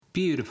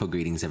Beautiful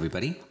greetings,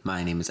 everybody.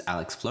 My name is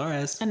Alex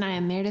Flores. And I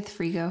am Meredith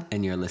Frigo.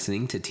 And you're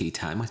listening to Tea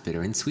Time with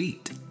Bitter and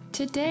Sweet.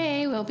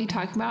 Today, we'll be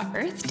talking about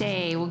Earth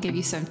Day. We'll give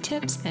you some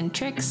tips and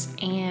tricks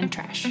and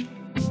trash.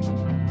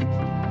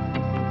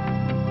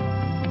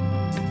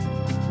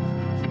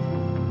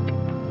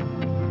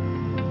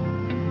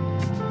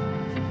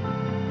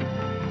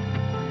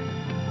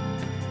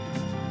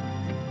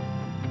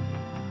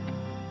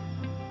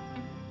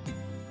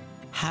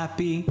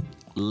 Happy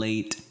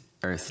late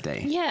Earth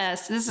Day.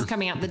 Yes, this is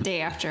coming out the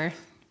day after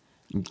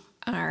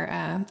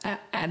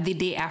the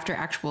day after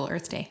actual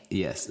Earth Day.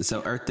 Yes,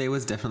 so Earth Day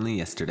was definitely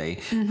yesterday.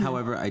 Mm-hmm.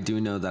 However, I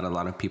do know that a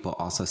lot of people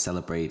also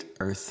celebrate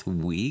Earth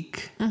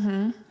Week.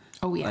 Mm-hmm.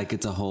 Oh yeah, like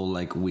it's a whole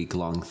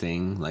week-long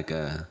thing. Like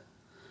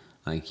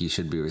you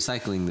should be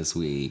recycling this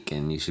week,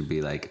 and you should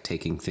be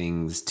taking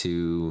things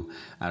to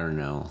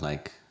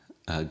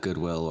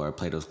Goodwill or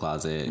Plato's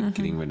Closet,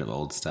 getting rid of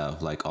old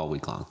stuff all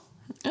week long.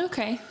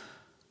 Okay.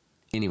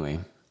 Anyway,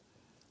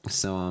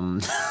 so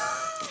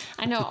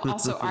I know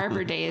also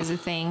Arbor Day is a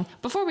thing.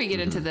 Before we get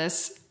into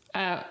this,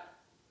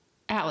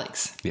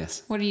 Alex.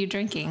 Yes. What are you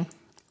drinking?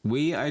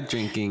 We are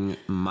drinking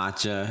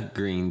matcha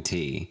green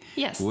tea.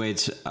 Yes.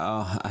 Which,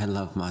 I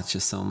love matcha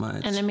so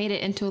much. And I made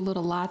it into a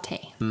little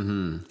latte.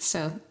 Mm-hmm.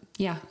 So,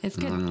 yeah, it's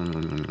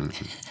good.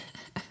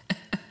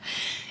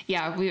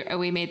 Yeah,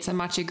 we made some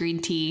matcha green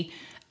tea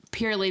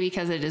purely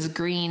because it is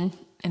green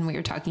and we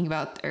were talking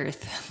about the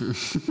earth.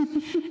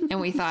 And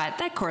we thought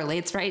that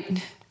correlates,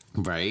 right?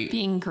 Right.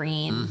 Being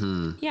green.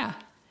 Mm-hmm. Yeah.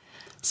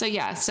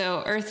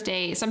 So Earth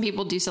Day, some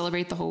people do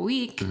celebrate the whole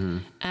week. Mm-hmm.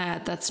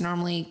 That's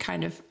normally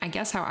kind of, I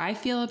guess, how I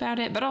feel about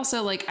it. But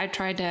also, I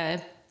try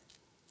to,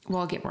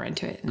 I'll get more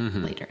into it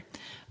later.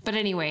 But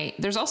anyway,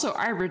 there's also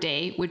Arbor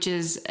Day, which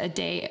is a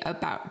day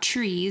about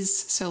trees.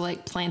 So,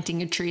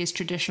 planting a tree is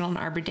traditional on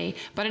Arbor Day.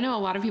 But I know a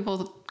lot of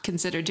people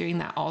consider doing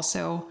that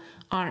also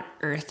on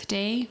Earth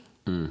Day.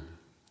 Mm.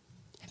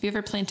 Have you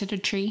ever planted a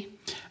tree?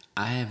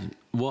 I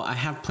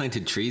have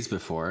planted trees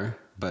before,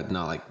 but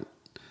not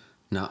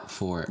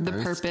for the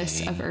Earth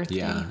purpose Day. of Earth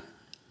Day.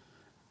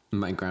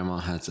 My grandma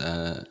has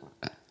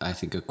I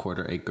think a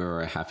quarter acre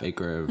or a half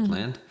acre of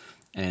land,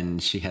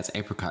 and she has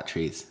apricot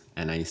trees,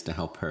 and I used to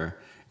help her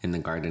in the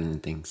garden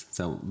and things.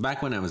 So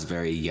back when I was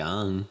very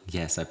young,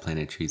 yes, I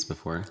planted trees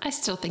before. I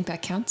still think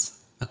that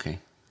counts. Okay.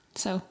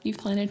 So you've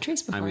planted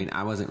trees before. I mean,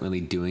 I wasn't really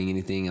doing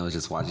anything. I was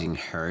just watching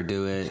her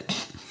do it.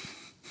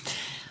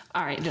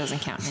 All right, it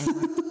doesn't count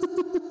anymore.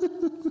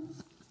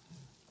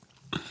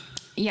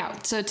 Yeah,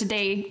 so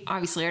today,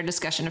 obviously, our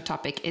discussion of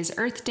topic is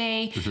Earth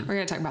Day. Mm-hmm. We're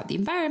going to talk about the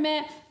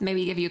environment,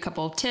 maybe give you a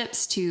couple of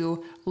tips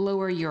to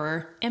lower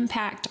your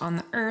impact on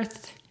the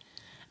earth,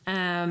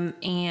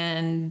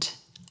 and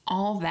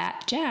all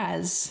that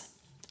jazz.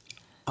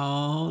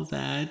 All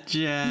that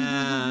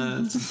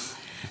jazz.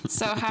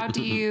 So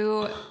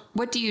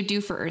what do you do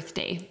for Earth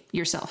Day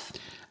yourself?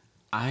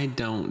 I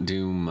don't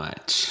do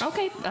much.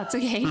 Okay, that's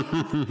okay.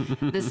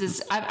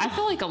 I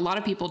feel like a lot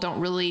of people don't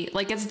really,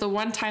 it's the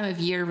one time of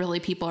year really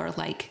people are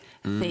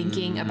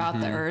thinking about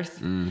the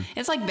earth.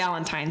 It's like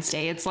Valentine's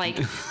Day. It's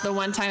the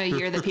one time of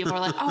year that people are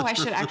like, oh, I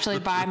should actually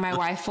buy my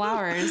wife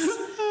flowers.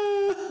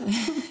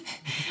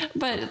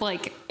 But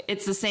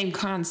it's the same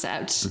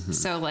concept. Mm-hmm.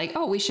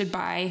 So we should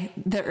buy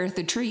the earth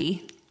a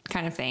tree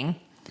kind of thing.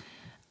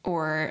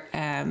 Or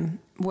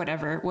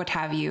whatever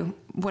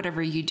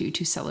you do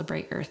to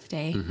celebrate Earth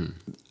Day. Mm-hmm.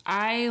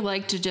 I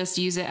like to just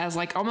use it as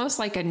almost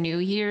like a New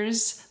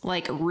Year's,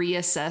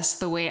 reassess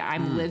the way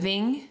I'm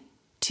living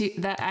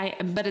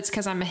but it's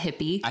because I'm a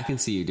hippie. I can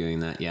see you doing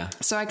that. Yeah.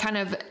 So I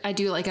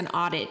do an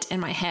audit in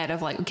my head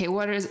of okay,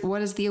 what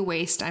is the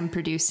waste I'm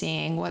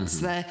producing?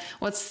 What's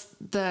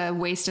the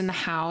waste in the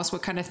house?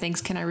 What kind of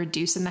things can I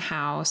reduce in the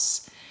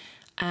house?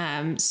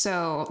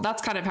 So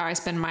that's kind of how I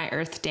spend my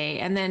Earth Day.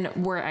 And then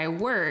where I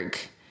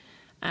work,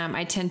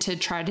 I tend to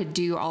try to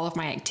do all of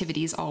my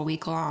activities all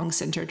week long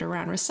centered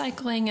around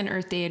recycling and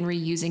Earth Day and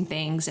reusing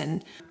things.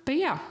 But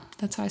yeah,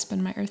 that's how I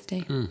spend my Earth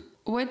Day. Mm.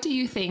 What do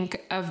you think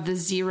of the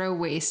zero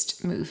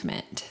waste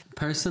movement?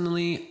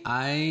 Personally,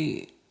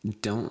 I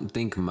don't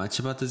think much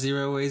about the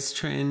zero waste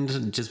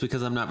trend just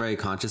because I'm not very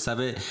conscious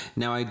of it.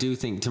 Now, I do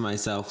think to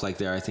myself,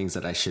 there are things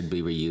that I should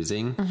be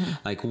reusing,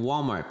 like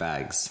Walmart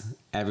bags.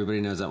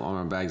 Everybody knows that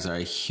Walmart bags are a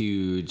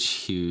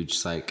huge,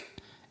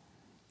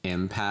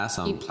 impasse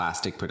on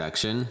plastic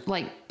production.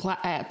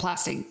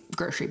 Plastic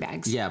grocery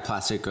bags. Yeah,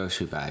 plastic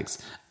grocery bags.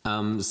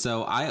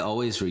 So I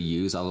always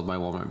reuse all of my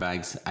Walmart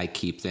bags. I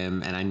keep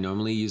them, and I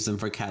normally use them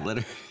for cat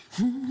litter.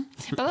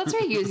 But that's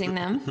reusing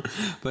them.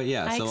 But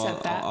yeah,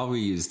 I'll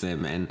reuse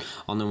them, and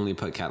I'll normally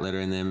put cat litter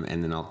in them,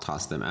 and then I'll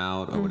toss them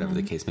out, or whatever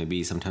the case may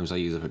be. Sometimes I'll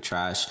use it for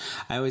trash.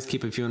 I always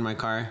keep a few in my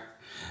car.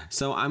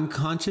 So I'm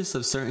conscious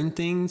of certain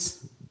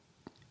things.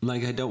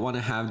 I don't want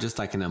to have just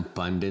an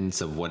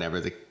abundance of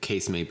whatever the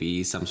case may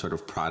be, some sort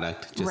of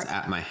product just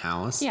at my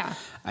house. Yeah.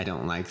 I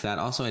don't like that.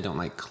 Also, I don't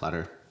like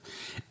clutter.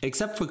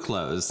 Except for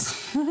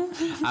clothes.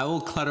 I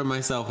will clutter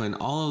myself in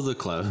all of the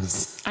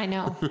clothes. I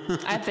know.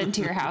 I've been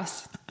to your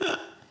house.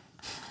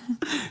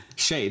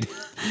 Shade.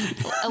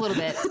 A little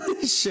bit.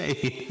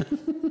 Shade.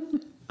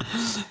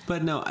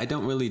 But no, I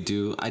don't really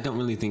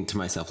think to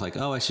myself like,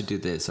 oh, I should do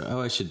this, or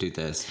oh, I should do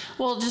this.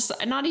 Well, just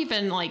not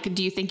even like,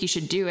 do you think you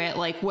should do it?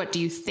 Like, what do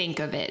you think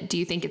of it? Do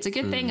you think it's a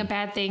good thing, a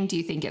bad thing? Do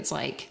you think it's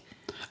like...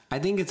 I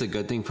think it's a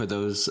good thing for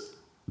those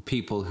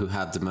people who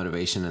have the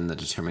motivation and the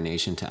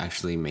determination to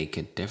actually make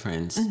a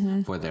difference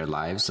for their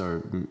lives,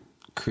 or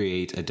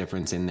create a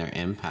difference in their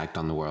impact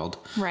on the world.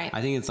 Right.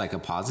 I think it's like a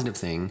positive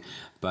thing,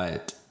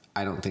 but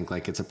I don't think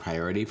like it's a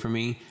priority for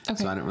me.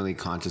 Okay. So I don't really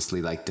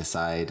consciously like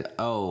decide,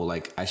 oh,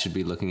 like I should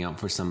be looking out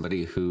for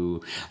somebody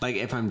who, like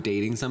if I'm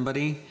dating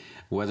somebody,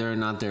 whether or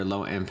not they're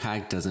low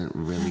impact doesn't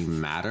really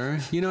matter.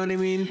 You know what I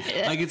mean?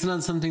 Like it's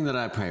not something that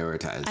I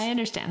prioritize. I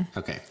understand.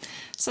 Okay.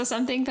 So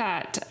something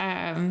that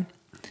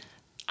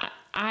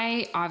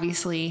I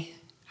obviously,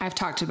 I've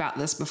talked about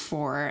this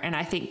before, and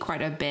I think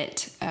quite a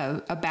bit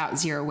about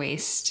zero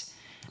waste.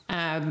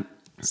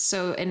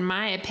 So in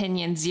my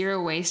opinion, zero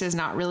waste is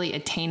not really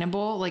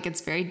attainable. Like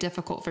it's very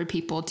difficult for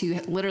people to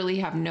literally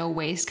have no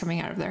waste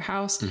coming out of their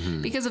house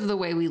because of the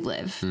way we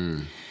live.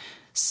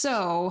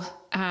 So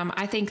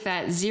I think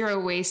that zero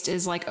waste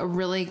is like a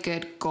really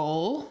good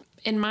goal.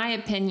 In my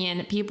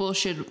opinion, people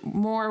should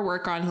more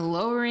work on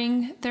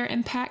lowering their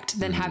impact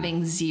than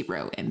having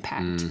zero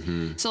impact.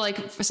 So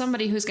like for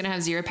somebody who's going to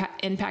have zero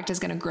impact is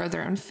going to grow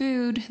their own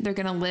food. They're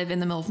going to live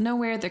in the middle of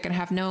nowhere. They're going to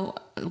have no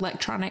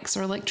electronics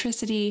or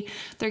electricity.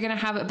 They're going to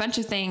have a bunch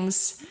of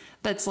things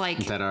that's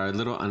like... that are a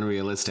little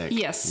unrealistic.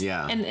 Yes.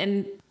 Yeah.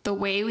 And the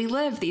way we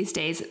live these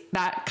days,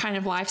 that kind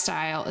of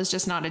lifestyle is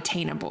just not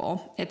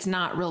attainable. It's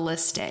not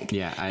realistic.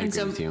 Yeah, I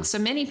agree with you. So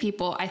many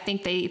people, I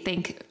think they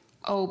think...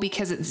 oh,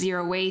 because it's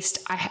zero waste,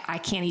 I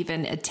can't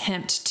even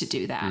attempt to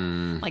do that.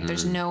 Like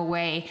there's no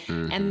way.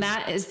 And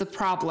that is the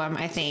problem,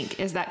 I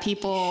think, is that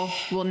people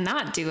will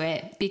not do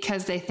it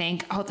because they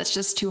think, oh, that's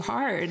just too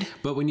hard.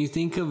 But when you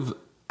think of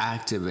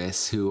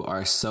activists who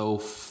are so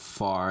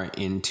far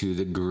into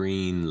the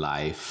green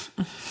life,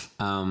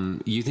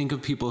 you think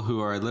of people who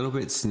are a little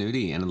bit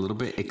snooty and a little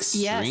bit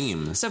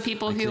extreme. Yes. So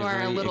people like who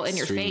are a little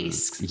extreme. In your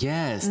face.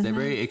 Yes, they're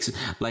very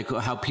like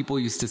how people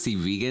used to see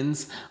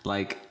vegans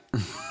like...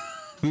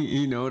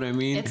 You know what I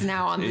mean? It's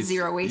now on the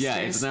zero wasters. Yeah,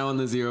 it's now on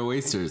the zero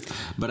wasters.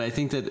 But I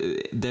think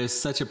that there's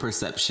such a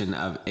perception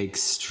of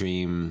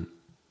extreme,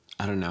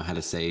 I don't know how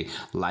to say,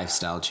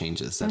 lifestyle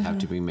changes that have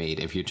to be made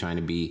if you're trying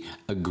to be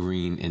a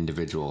green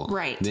individual.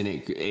 Right. Then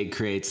it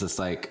creates this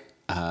like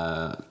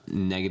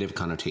negative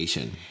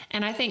connotation.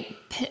 And I think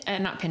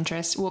not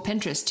Pinterest, well,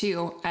 Pinterest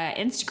too,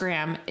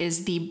 Instagram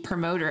is the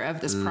promoter of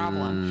this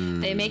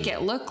problem. They make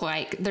it look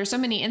like there's so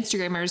many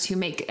Instagrammers who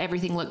make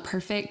everything look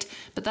perfect,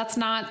 but that's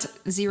not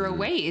zero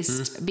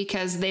waste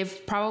because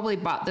they've probably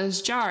bought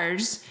those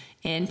jars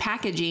in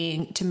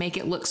packaging to make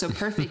it look so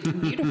perfect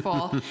and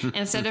beautiful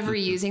instead of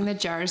reusing the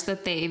jars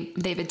that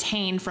they've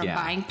attained from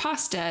buying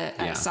pasta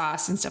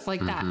sauce and stuff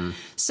like that.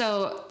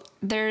 So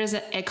there's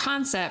a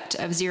concept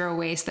of zero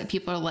waste that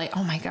people are like,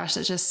 oh my gosh,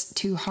 that's just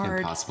too hard.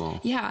 Impossible.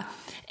 Yeah.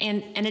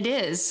 And it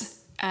is.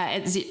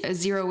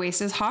 Zero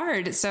waste is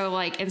hard. So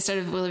like instead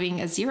of living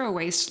a zero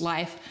waste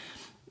life,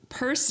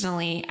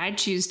 personally, I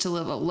choose to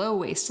live a low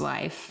waste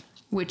life,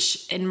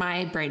 which in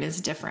my brain is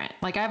different.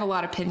 Like I have a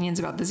lot of opinions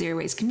about the zero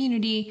waste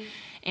community.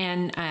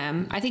 And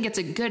I think it's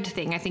a good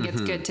thing. I think it's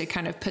good to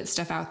kind of put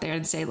stuff out there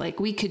and say like,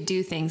 we could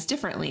do things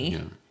differently.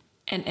 Yeah.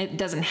 And it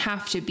doesn't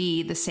have to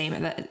be the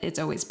same that it's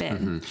always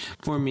been.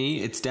 For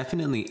me, it's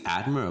definitely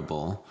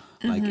admirable.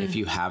 Like if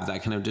you have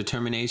that kind of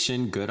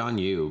determination, good on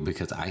you,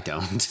 because I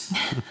don't.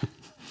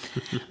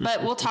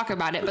 But we'll talk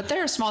about it. But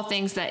there are small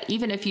things that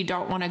even if you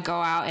don't want to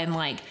go out and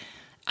like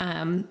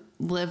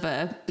live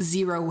a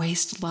zero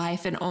waste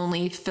life and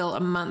only fill a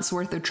month's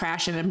worth of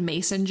trash in a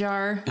mason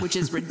jar, which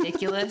is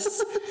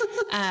ridiculous.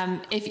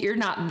 If you're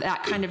not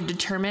that kind of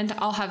determined,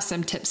 I'll have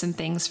some tips and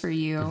things for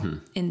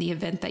you in the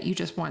event that you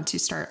just want to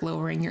start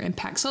lowering your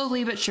impact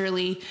slowly but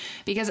surely,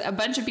 because a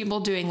bunch of people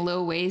doing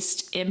low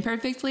waste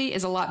imperfectly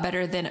is a lot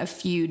better than a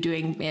few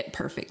doing it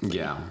perfectly.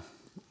 Yeah.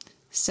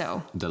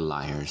 So the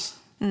liars.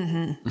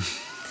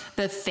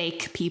 The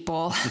fake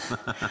people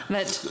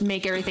that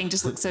make everything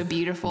just look so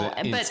beautiful.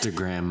 The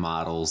Instagram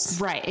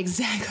models. Right,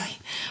 exactly.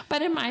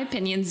 But in my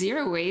opinion,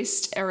 zero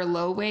waste or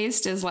low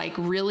waste is like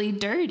really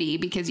dirty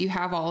because you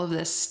have all of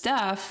this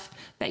stuff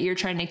that you're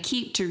trying to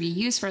keep to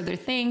reuse for other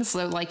things.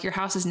 So like your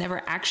house is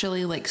never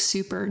actually like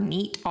super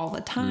neat all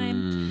the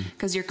time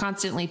because you're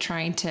constantly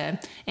trying to...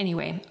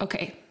 Anyway,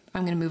 okay,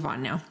 I'm going to move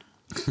on now.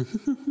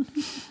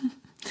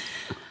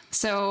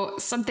 So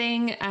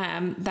something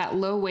that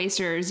low waste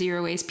or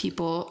zero waste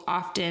people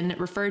often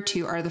refer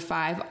to are the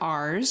 5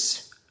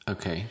 R's.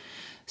 Okay.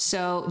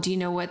 So do you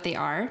know what they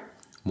are?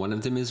 One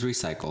of them is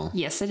recycle.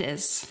 Yes, it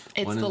is.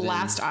 It's the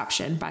last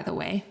option, by the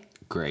way.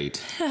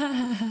 Great.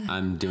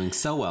 I'm doing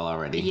so well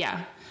already.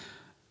 Yeah.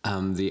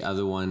 The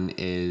other one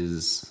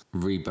is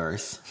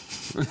rebirth.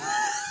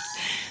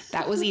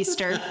 That was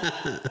Easter.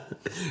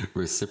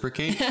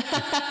 Reciprocate.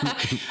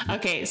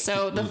 Okay,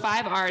 so the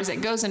 5 R's,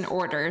 it goes in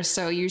order.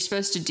 So you're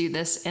supposed to do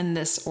this in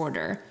this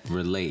order.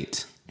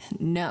 Relate.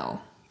 No.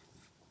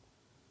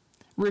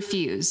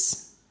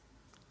 Refuse.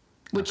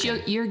 which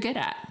you're good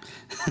at.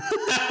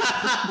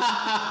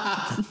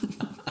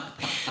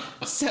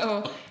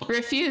 So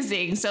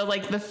refusing. So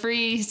like the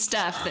free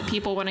stuff that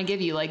people want to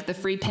give you, like the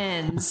free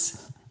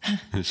pens.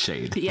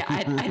 Shade. Yeah,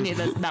 I knew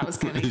that was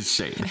coming.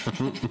 Shade.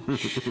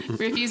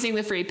 Refusing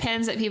the free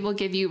pens that people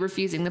give you,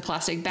 refusing the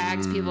plastic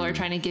bags people are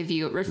trying to give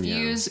you.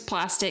 Refuse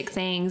plastic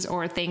things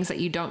or things that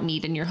you don't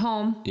need in your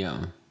home.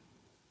 Yeah.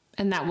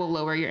 And that will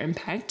lower your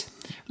impact.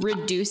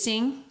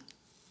 Reducing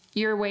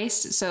your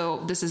waste.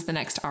 So this is the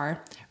next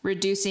R.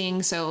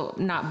 Reducing, so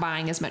not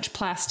buying as much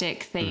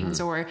plastic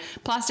things, or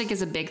plastic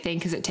is a big thing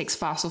because it takes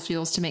fossil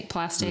fuels to make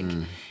plastic.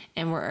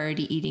 And we're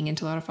already eating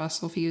into a lot of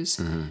fossil fuels.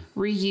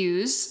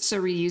 Reuse,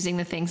 so reusing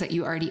the things that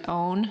you already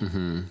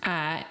own,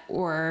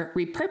 or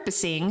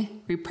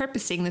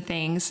repurposing the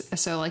things.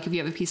 So like if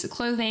you have a piece of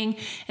clothing,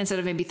 instead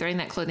of maybe throwing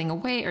that clothing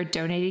away or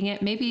donating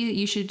it, maybe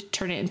you should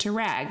turn it into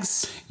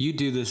rags. You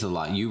do this a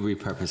lot. You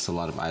repurpose a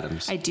lot of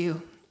items. I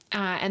do.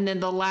 And then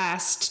the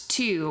last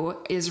two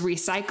is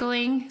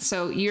recycling.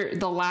 So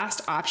the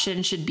last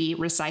option should be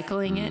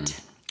recycling it,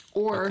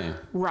 or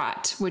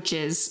rot, which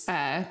is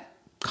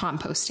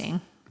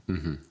composting.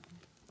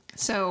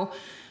 So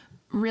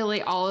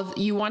really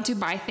you want to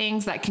buy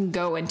things that can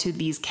go into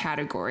these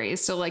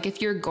categories. So like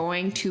if you're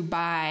going to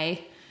buy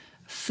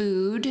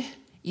food,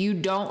 you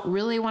don't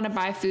really want to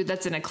buy food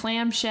that's in a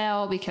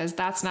clamshell because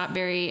that's not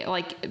very,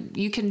 like,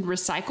 you can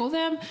recycle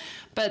them,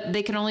 but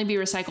they can only be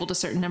recycled a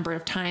certain number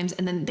of times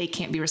and then they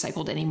can't be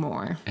recycled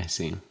anymore. I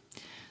see.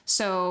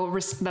 So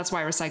that's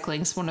why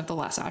recycling is one of the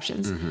last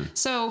options.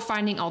 So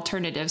finding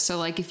alternatives. So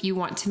like if you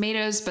want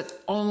tomatoes,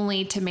 but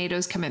only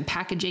tomatoes come in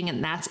packaging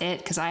and that's it,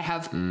 because I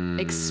have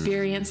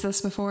experienced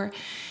this before,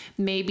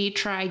 maybe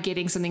try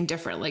getting something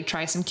different, like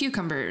try some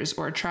cucumbers,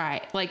 or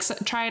try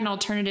an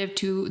alternative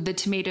to the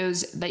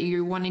tomatoes that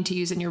you're wanting to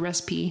use in your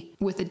recipe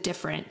with a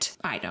different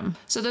item.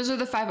 So those are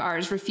the 5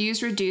 R's: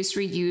 refuse, reduce,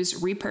 reuse,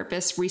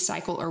 repurpose,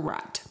 recycle, or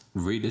rot.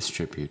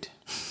 Redistribute.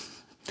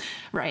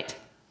 Right.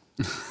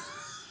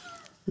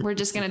 We're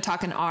just going to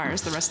talk in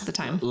R's the rest of the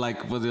time.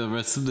 Like, for the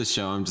rest of the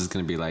show, I'm just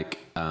going to be like...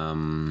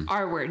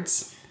 R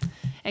words.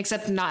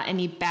 Except not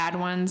any bad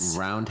ones.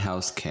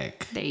 Roundhouse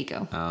kick. There you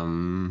go.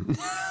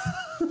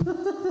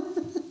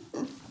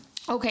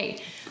 Okay,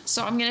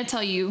 so I'm going to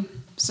tell you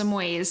some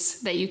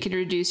ways that you can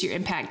reduce your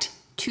impact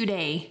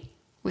today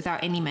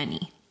without any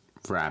money.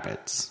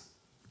 Rabbits.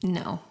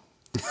 No.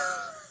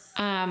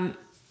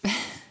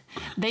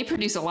 They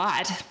produce a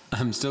lot.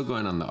 I'm still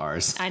going on the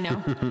R's. I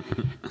know.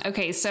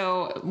 Okay,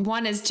 so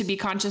one is to be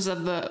conscious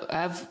of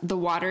the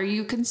water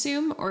you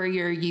consume or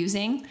you're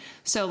using.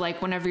 So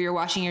like whenever you're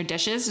washing your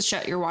dishes,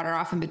 shut your water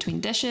off in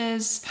between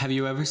dishes. Have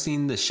you ever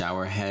seen the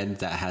shower head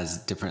that has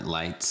different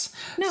lights?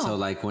 No. So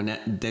like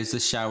there's a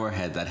shower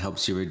head that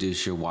helps you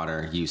reduce your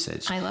water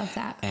usage. I love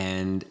that.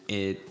 And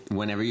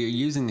whenever you're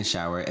using the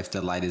shower, if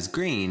the light is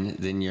green,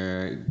 then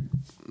you're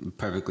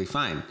perfectly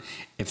fine.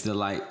 If the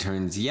light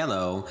turns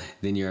yellow,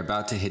 then you're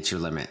about to hit your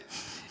limit.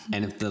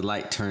 And if the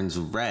light turns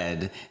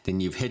red, then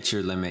you've hit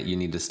your limit. You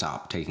need to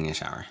stop taking a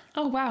shower.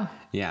 Oh, wow.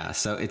 Yeah.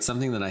 So it's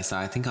something that I saw,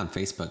 I think, on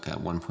Facebook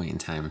at one point in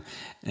time.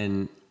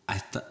 And I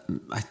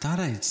thought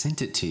I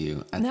sent it to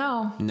you.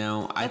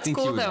 No, I think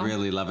cool, you would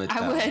really love it.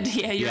 I would.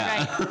 Yeah, you're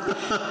right.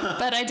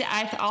 But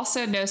I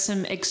also know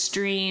some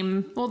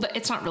extreme, well,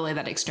 it's not really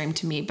that extreme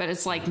to me, but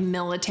it's like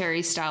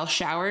military style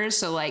showers.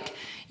 So like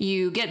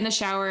you get in the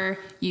shower,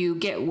 you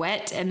get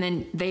wet, and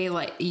then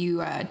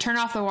you turn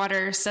off the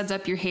water, suds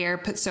up your hair,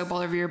 put soap all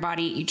over your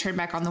body, you turn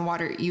back on the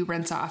water, you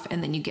rinse off,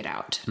 and then you get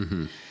out.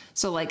 Mm-hmm.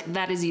 So like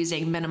that is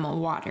using minimal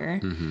water.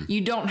 Mm-hmm.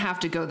 You don't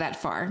have to go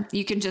that far.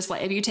 You can just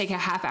if you take a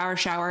half-hour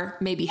shower,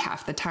 maybe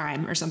half the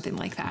time or something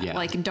like that. Yeah.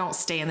 Like don't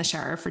stay in the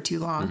shower for too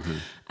long.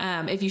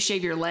 Mm-hmm. If you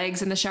shave your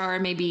legs in the shower,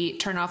 maybe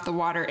turn off the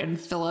water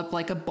and fill up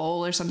like a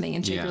bowl or something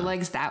and shave your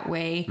legs that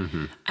way.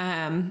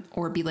 Mm-hmm.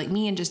 Or be like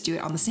me and just do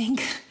it on the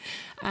sink.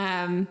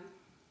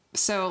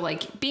 So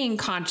like being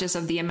conscious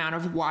of the amount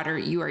of water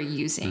you are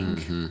using.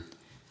 Mm-hmm.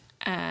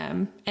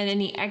 And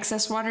any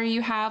excess water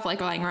you have, like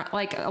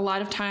a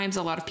lot of times,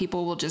 a lot of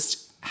people will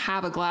just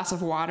have a glass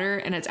of water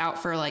and it's out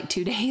for like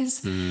 2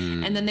 days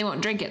and then they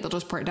won't drink it. They'll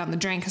just pour it down the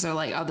drain because they're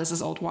like, oh, this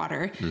is old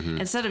water. Mm-hmm.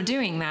 Instead of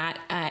doing that,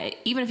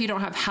 even if you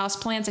don't have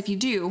houseplants, if you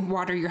do,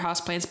 water your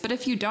houseplants. But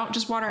if you don't,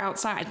 just water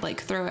outside,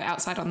 like throw it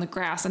outside on the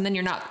grass, and then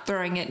you're not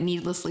throwing it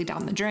needlessly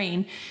down the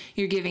drain.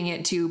 You're giving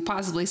it to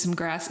possibly some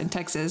grass in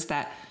Texas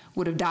that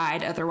would have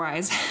died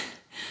otherwise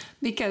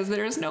because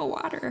there is no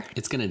water.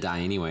 It's going to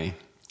die anyway.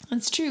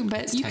 That's true,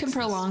 but you can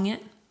prolong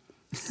it.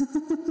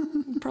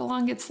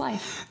 Prolong its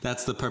life.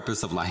 That's the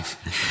purpose of life,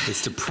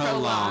 is to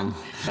prolong.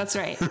 That's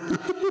right.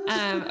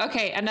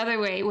 Okay, another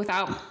way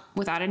without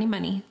any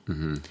money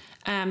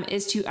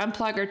is to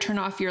unplug or turn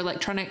off your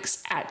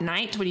electronics at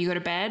night when you go to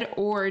bed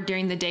or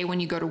during the day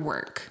when you go to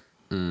work.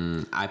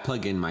 I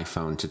plug in my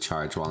phone to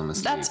charge while I'm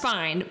asleep. That's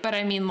fine. But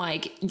I mean,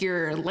 like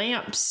your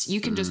lamps, you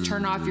can just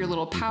turn off your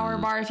little power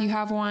bar if you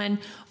have one,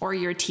 or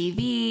your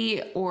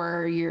TV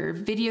or your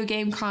video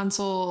game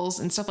consoles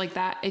and stuff like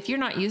that. If you're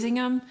not using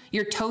them,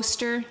 your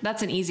toaster,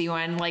 that's an easy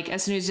one. Like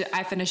as soon as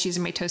I finish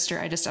using my toaster,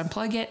 I just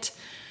unplug it.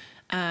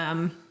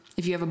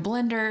 If you have a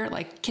blender,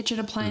 like kitchen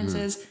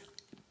appliances,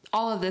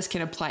 all of this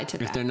can apply to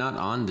that. If they're not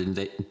on,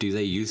 do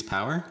they use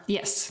power?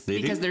 Yes,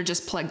 They because do? they're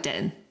just plugged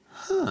in.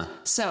 Huh.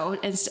 So,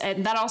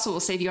 and that also will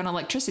save you on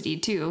electricity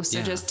too.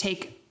 So just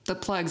take the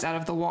plugs out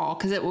of the wall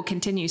because it will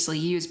continuously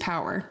use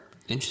power.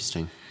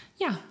 Interesting.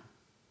 Yeah.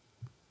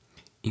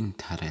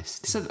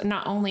 Interesting. So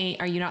not only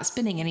are you not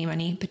spending any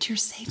money, but you're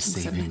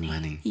saving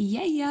money.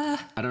 Yeah.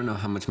 I don't know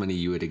how much money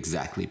you would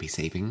exactly be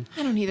saving.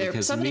 I don't either.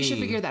 Because Somebody should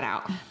figure that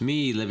out.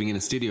 Me living in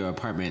a studio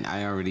apartment,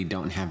 I already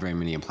don't have very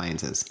many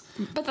appliances.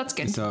 But that's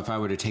good. So if I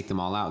were to take them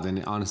all out, then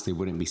it honestly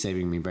wouldn't be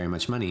saving me very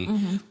much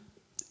money.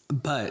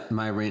 But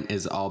my rent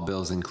is all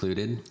bills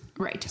included.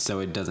 Right. So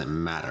it doesn't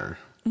matter.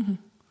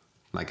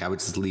 Like I would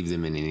just leave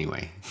them in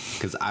anyway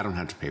because I don't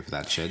have to pay for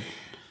that shit.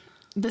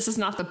 This is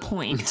not the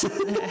point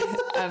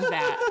of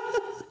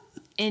that.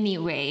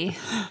 Anyway.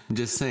 I'm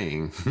just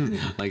saying.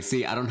 Like,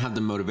 see, I don't have the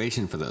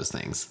motivation for those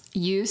things.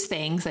 Use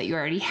things that you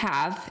already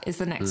have is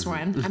the next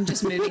one. I'm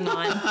just moving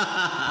on.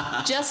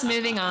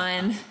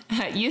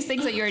 Use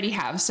things that you already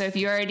have. So if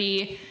you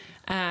already,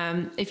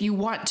 if you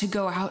want to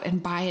go out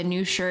and buy a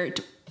new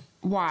shirt,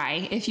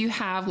 why? If you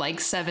have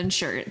like 7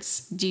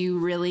 shirts, do you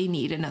really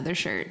need another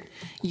shirt?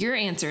 Your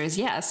answer is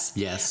yes.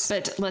 Yes.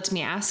 But let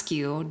me ask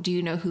you, do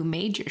you know who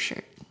made your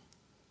shirt?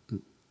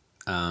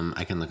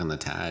 I can look on the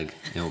tag.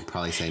 It'll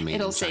probably say made in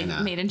China. It'll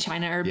say made in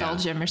China or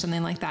Belgium or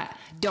something like that.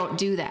 Don't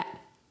do that.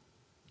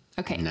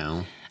 Okay.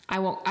 No. I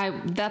won't.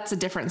 That's a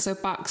different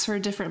soapbox for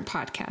a different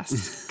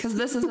podcast because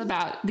this is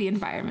about the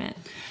environment.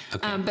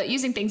 Okay. But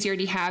using things you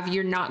already have,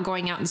 you're not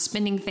going out and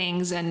spending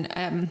things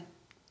and,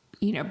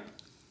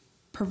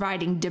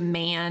 providing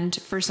demand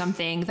for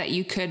something that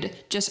you could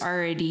just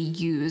already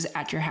use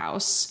at your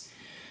house.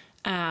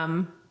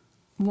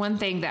 One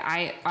thing that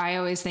I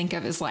always think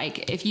of is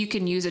like, if you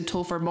can use a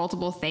tool for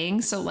multiple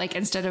things. So like,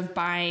 instead of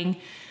buying,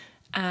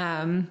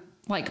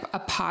 like a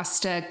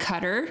pasta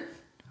cutter,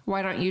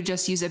 why don't you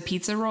just use a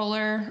pizza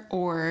roller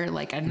or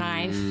like a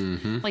knife?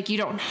 Like you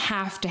don't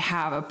have to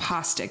have a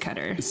pasta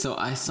cutter. So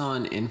I saw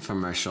an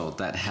infomercial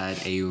that had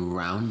a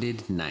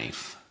rounded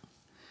knife.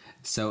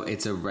 So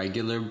it's a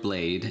regular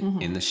blade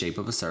in the shape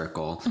of a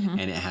circle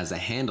and it has a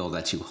handle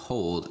that you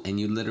hold and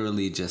you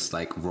literally just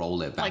like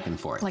roll it back and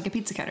forth. Like a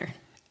pizza cutter.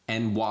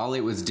 And while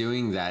it was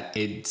doing that,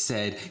 it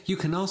said, you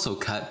can also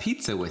cut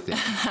pizza with it.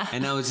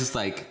 And I was just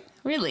like,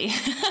 really?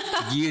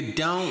 You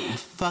don't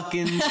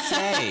fucking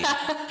say.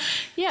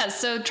 Yeah.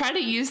 So try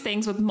to use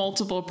things with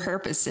multiple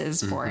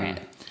purposes for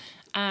it.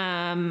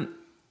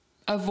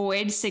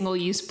 Avoid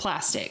single-use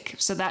plastic.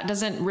 So that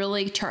doesn't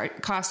really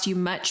cost you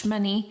much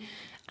money.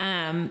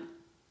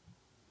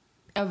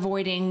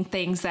 Avoiding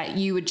things that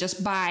you would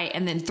just buy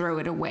and then throw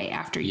it away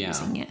after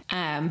using it.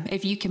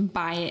 If you can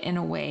buy it in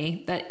a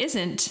way that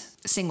isn't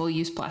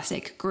single-use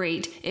plastic,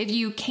 great. If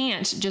you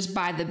can't, just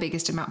buy the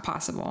biggest amount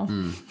possible.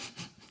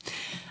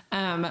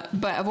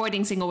 But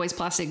avoiding single-use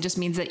plastic just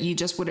means that you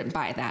just wouldn't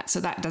buy that. So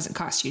that doesn't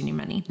cost you any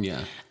money.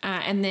 Yeah.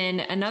 And then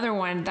another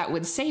one that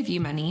would save you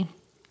money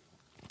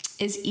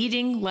is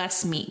eating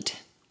less meat,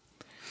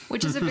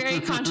 which is a very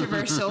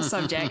controversial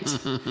subject.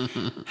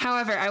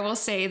 However, I will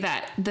say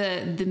that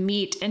the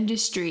meat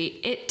industry,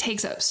 it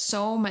takes up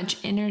so much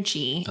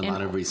energy. A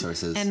lot of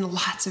resources. And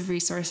lots of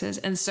resources.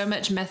 And so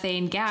much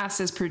methane gas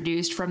is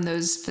produced from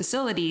those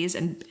facilities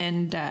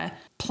and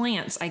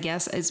plants, I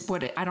guess, is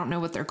what I don't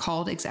know what they're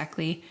called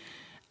exactly.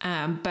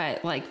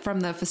 But like from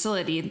the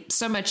facility,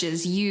 so much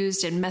is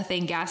used and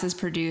methane gas is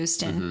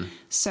produced. And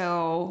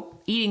so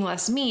eating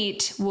less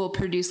meat will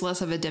produce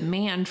less of a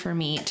demand for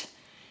meat.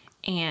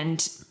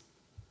 And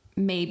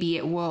maybe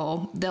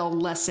they'll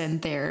lessen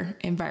their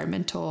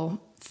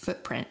environmental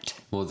footprint.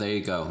 Well, there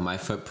you go. My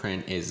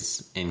footprint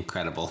is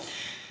incredible.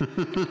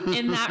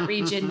 In that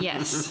region,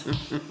 yes.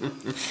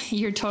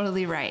 You're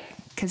totally right,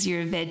 because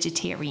you're a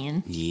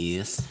vegetarian.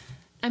 Yes.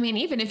 I mean,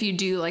 even if you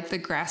do like the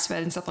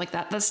grass-fed and stuff like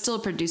that, that still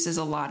produces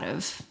a lot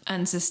of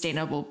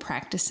unsustainable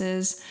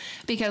practices,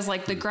 because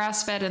like the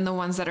grass-fed and the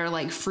ones that are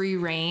like free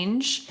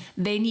range,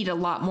 they need a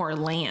lot more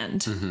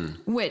land,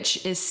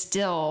 which is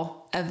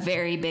still a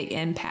very big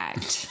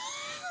impact.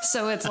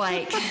 So it's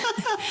like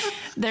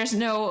there's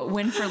no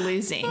win for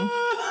losing.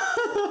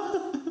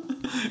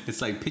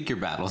 It's like pick your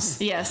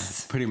battles.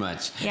 Yes. Pretty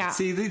much. Yeah.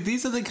 See,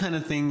 these are the kind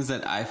of things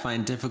that I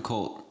find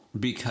difficult,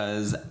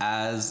 because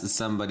as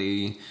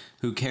somebody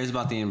who cares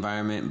about the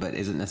environment but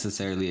isn't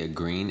necessarily a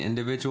green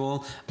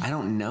individual, I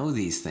don't know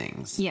these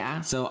things.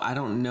 Yeah. So I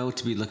don't know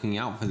to be looking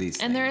out for these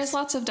things. And there is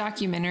lots of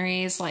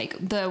documentaries. Like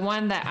the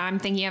one that I'm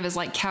thinking of is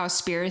like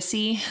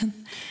Cowspiracy.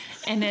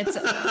 And it's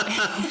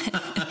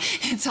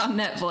it's on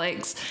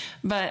Netflix.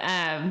 But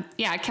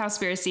yeah,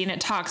 Cowspiracy, and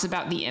it talks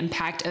about the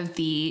impact of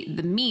the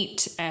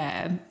meat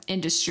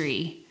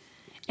industry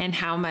and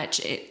how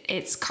much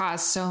it's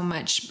caused so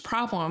much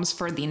problems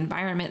for the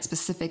environment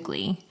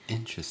specifically.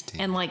 Interesting.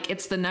 And like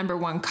it's the number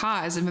one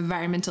cause of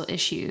environmental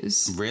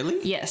issues.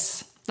 Really?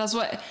 Yes. That's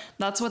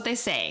what they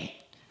say.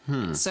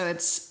 So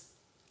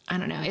I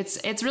don't know.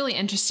 It's really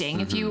interesting.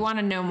 If you want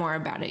to know more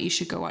about it, you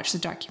should go watch the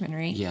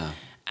documentary. Yeah.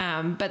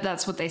 But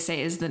that's what they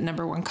say is the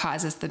number one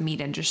cause is the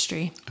meat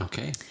industry.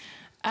 Okay.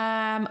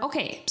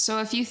 Okay, so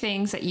a few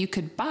things that you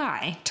could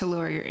buy to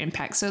lower your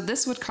impact. So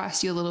this would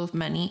cost you a little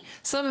money.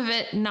 Some of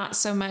it not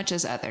so much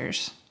as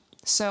others.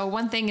 So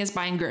one thing is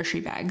buying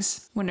grocery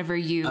bags whenever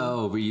you...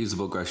 Oh,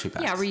 reusable grocery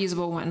bags. Yeah,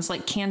 reusable ones.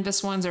 Like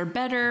canvas ones are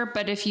better,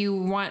 but if you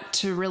want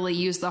to really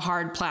use the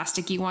hard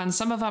plasticky ones,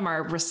 some of them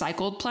are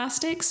recycled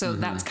plastic. So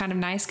that's kind of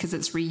nice because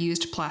it's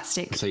reused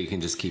plastic. So you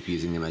can just keep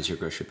using them as your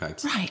grocery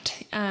bags.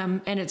 Right.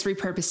 And it's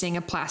repurposing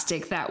a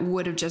plastic that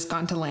would have just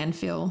gone to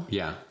landfill.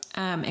 Yeah.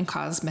 And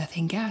caused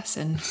methane gas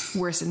and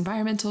worse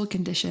environmental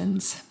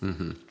conditions.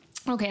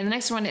 Okay, and the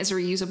next one is a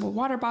reusable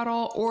water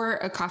bottle or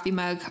a coffee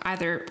mug,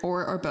 either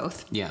or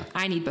both. Yeah.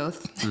 I need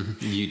both.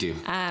 You do.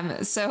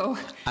 So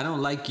I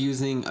don't like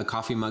using a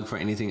coffee mug for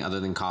anything other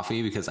than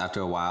coffee because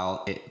after a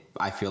while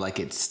I feel like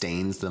it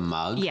stains the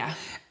mug. Yeah.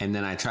 And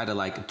then I try to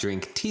like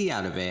drink tea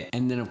out of it.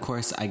 And then of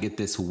course I get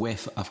this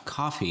whiff of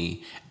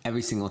coffee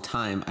every single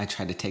time I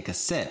try to take a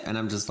sip. And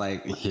I'm just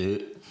like,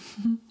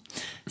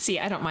 See,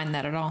 I don't mind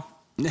that at all.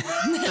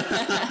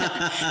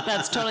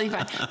 That's totally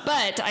fine.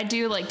 But I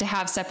do like to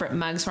have separate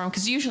mugs for them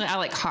because usually I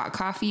like hot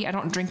coffee. I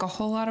don't drink a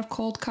whole lot of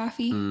cold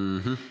coffee.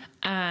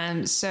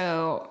 But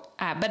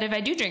if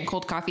I do drink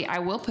cold coffee, I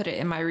will put it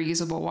in my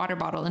reusable water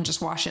bottle and just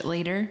wash it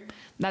later.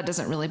 That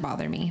doesn't really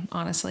bother me,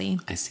 honestly.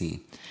 I see.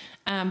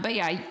 But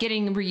yeah,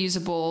 getting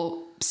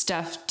reusable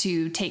stuff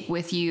to take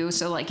with you.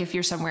 So like if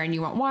you're somewhere and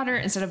you want water,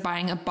 instead of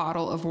buying a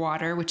bottle of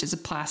water, which is a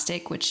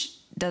plastic, which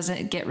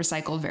doesn't get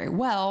recycled very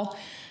well,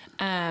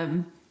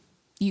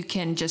 you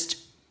can just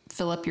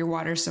fill up your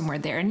water somewhere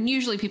there. And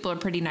usually people are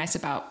pretty nice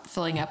about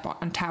filling up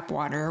on tap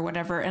water or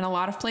whatever. In a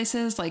lot of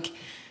places, like,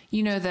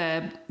 you know,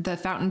 the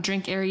fountain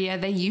drink area,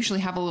 they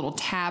usually have a little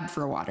tab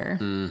for water.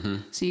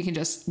 So you can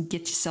just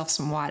get yourself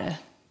some water.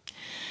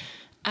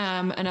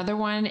 Another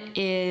one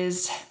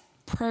is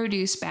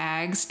produce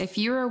bags. If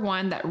you're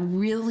one that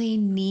really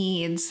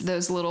needs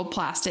those little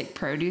plastic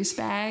produce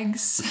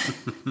bags,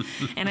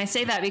 and I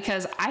say that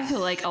because I feel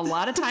like a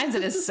lot of times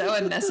it is so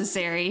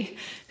unnecessary.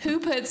 Who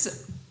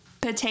puts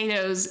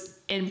potatoes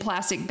in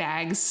plastic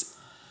bags?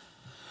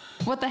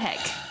 What the heck?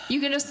 You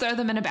can just throw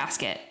them in a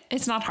basket.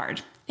 It's not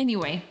hard.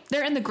 Anyway,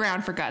 they're in the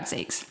ground for God's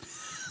sakes.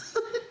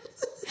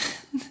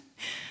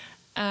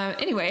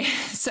 Anyway,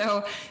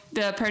 so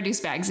the produce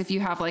bags, if you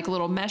have like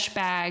little mesh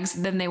bags,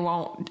 then they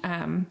won't,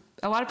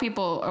 a lot of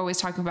people always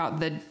talk about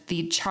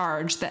the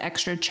charge, the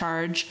extra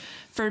charge.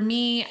 For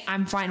me,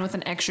 I'm fine with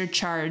an extra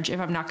charge if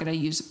I'm not going to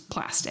use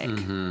plastic.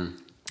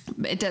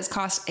 It does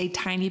cost a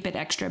tiny bit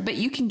extra, but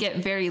you can get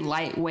very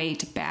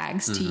lightweight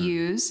bags to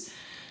use,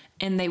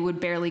 and they would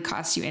barely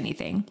cost you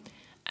anything.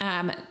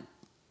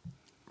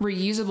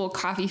 Reusable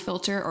coffee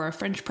filter or a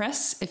French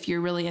press if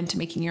you're really into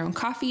making your own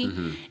coffee.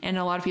 And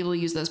a lot of people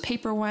use those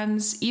paper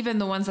ones. Even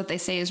the ones that they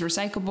say is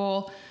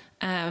recyclable,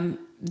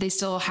 they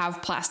still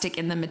have plastic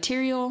in the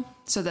material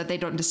so that they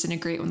don't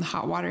disintegrate when the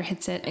hot water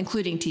hits it,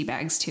 including tea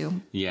bags too.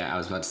 Yeah, I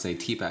was about to say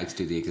tea bags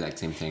do the exact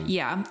same thing.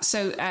 Yeah,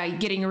 so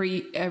getting a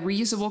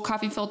reusable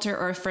coffee filter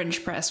or a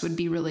French press would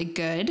be really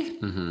good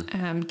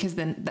because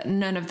then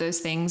none of those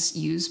things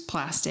use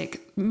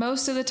plastic.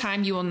 Most of the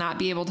time you will not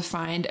be able to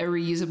find a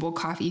reusable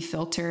coffee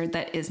filter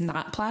that is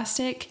not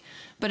plastic,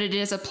 but it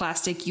is a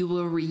plastic you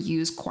will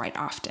reuse quite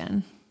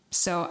often.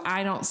 So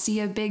I don't see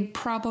a big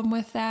problem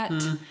with that.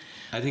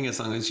 I think as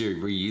long as you're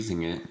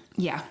reusing it.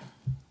 Yeah,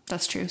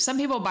 that's true. Some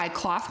people buy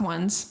cloth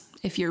ones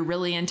if you're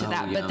really into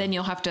that, but then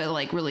you'll have to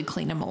like really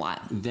clean them a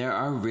lot. There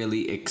are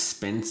really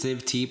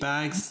expensive tea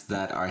bags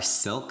that are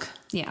silk.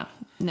 Yeah,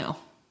 no.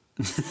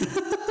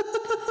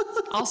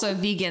 Also,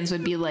 vegans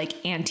would be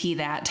like anti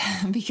that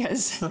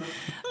because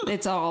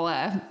it's all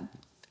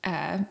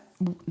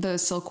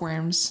those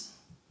silkworms.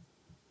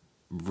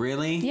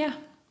 Really? Yeah.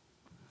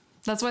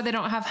 That's why they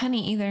don't have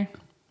honey either.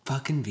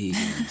 Fucking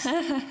vegans.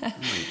 Oh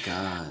my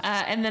God.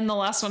 And then the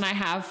last one I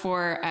have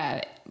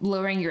for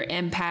lowering your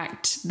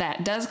impact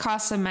that does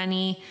cost some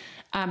money,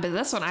 but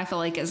this one I feel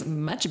like is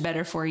much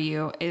better for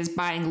you, is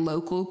buying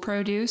local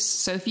produce.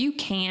 So if you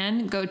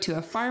can go to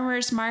a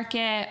farmer's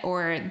market,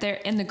 or they're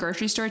in the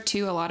grocery store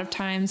too, a lot of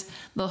times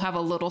they'll have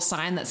a little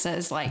sign that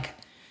says like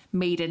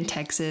made in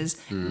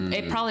Texas.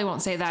 It probably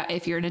won't say that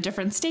if you're in a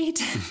different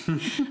state,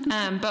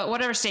 but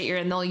whatever state you're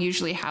in, they'll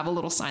usually have a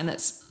little sign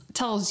that's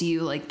tells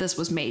you like this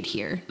was made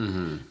here.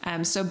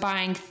 So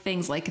buying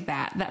things like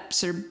that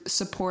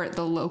support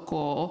the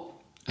local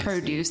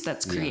produce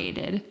that's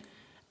created.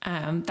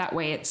 That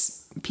way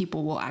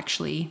people will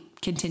actually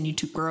continue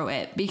to grow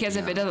it, because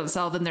if it doesn't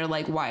sell, then they're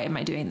like, why am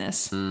I doing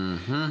this?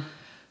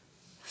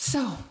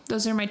 So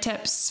those are my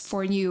tips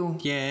for you.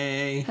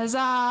 Yay.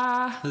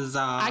 Huzzah.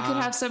 Huzzah. I could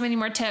have so many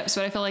more tips,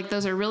 but I feel like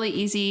those are really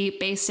easy,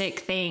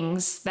 basic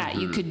things that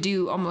you could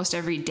do almost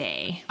every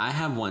day. I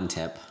have one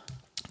tip.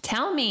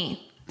 Tell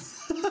me.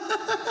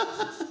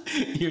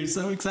 You're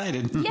so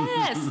excited.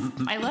 Yes,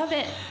 I love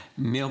it.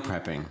 Meal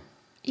prepping.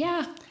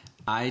 Yeah.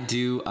 I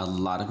do a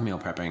lot of meal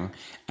prepping,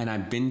 and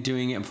I've been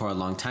doing it for a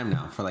long time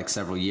now, for like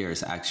several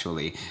years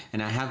actually.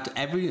 And I have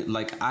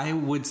I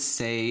would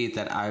say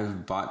that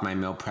I've bought my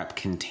meal prep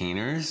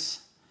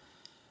containers.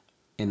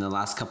 In the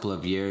last couple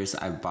of years,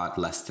 I've bought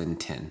less than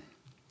 10.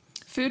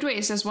 Food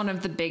waste is one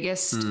of the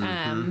biggest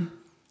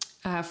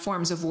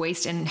forms of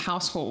waste in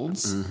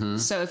households. Mm-hmm.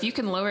 So if you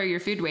can lower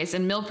your food waste,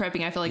 and meal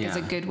prepping, I feel like is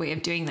a good way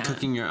of doing that.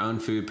 Cooking your own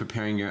food,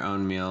 preparing your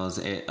own meals,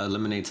 it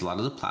eliminates a lot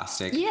of the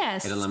plastic.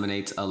 Yes. It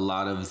eliminates a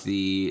lot of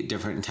the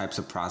different types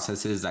of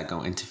processes that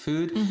go into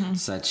food,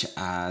 such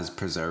as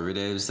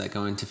preservatives that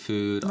go into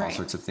food, all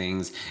sorts of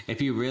things.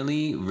 If you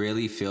really,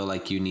 really feel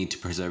like you need to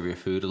preserve your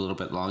food a little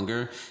bit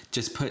longer,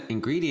 just put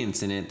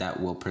ingredients in it that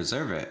will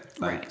preserve it,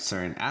 like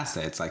certain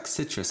acids, like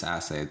citrus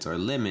acids or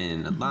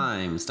lemon,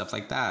 lime, stuff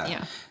like that.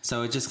 Yeah.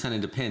 So it just kind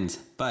of depends.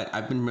 But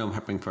I've been meal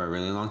prepping for a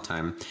really long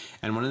time.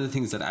 And one of the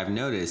things that I've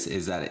noticed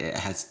is that it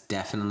has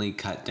definitely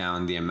cut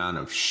down the amount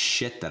of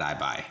shit that I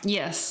buy.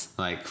 Yes.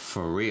 Like,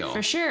 for real.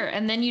 For sure.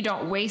 And then you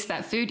don't waste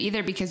that food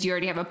either because you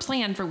already have a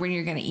plan for when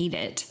you're going to eat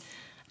it,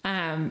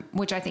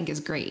 which I think is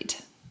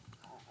great.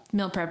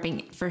 Meal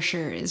prepping for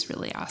sure is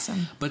really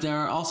awesome. But there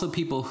are also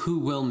people who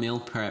will meal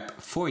prep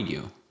for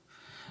you.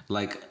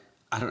 Like,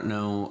 I don't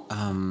know.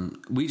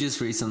 We just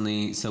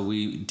recently, so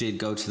we did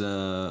go to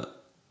the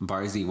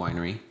Barzy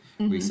Winery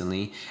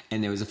recently,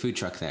 and there was a food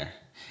truck there.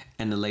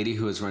 And the lady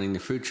who was running the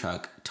food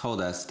truck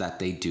told us that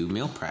they do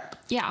meal prep.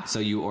 Yeah. So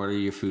you order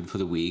your food for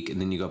the week,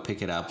 and then you go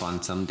pick it up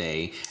on some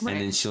day,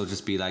 and then she'll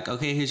just be like,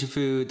 okay, here's your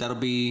food. That'll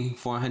be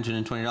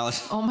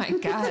 $420. Oh my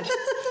God.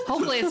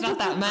 Hopefully it's not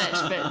that much,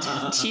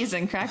 but cheese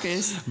and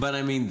crackers. But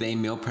I mean, they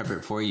meal prep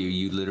it for you.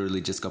 You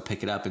literally just go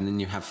pick it up, and then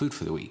you have food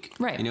for the week.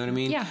 Right. You know what I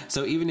mean? Yeah.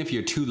 So even if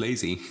you're too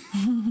lazy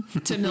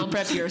to meal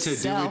prep yourself,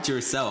 to do it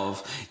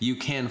yourself, you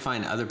can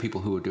find other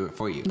people who will do it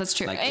for you. That's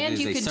true. Like, and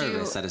it is a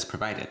service that is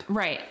provided.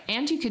 Right.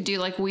 And you could do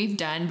like we've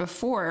done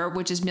before,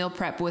 which is meal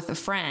prep with a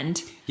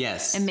friend.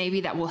 Yes. And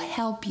maybe that will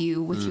help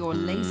you with your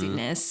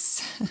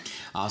laziness.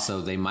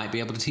 Also, they might be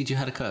able to teach you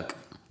how to cook.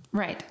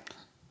 Right.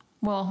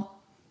 Well,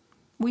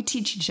 we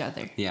teach each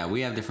other. Yeah,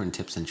 we have different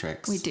tips and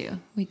tricks. We do.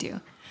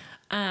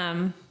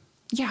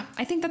 Yeah,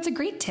 I think that's a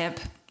great tip.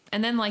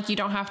 And then like you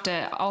don't have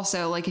to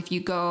also like if you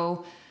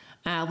go,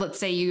 let's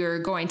say you're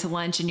going to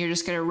lunch and you're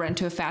just going to run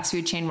to a fast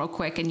food chain real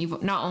quick, and you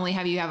not only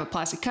have a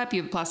plastic cup,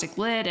 you have a plastic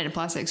lid and a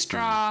plastic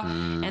straw,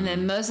 and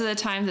then most of the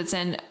times it's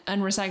in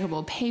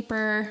unrecyclable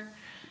paper.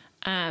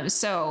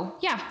 So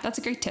yeah, that's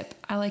a great tip.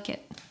 I like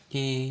it.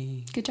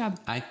 Yay. Good job.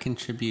 I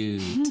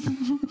contribute.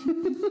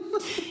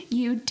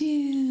 You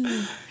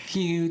do.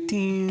 You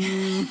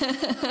do.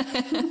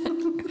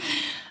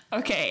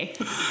 Okay.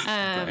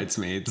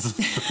 Bridesmaids.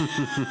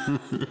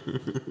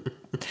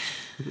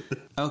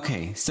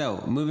 Okay,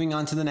 so moving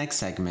on to the next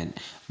segment,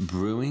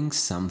 brewing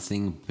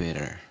something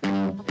bitter.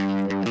 Dun,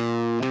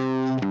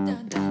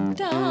 dun,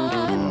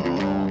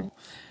 dun.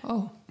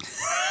 Oh.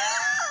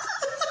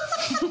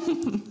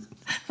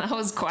 That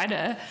was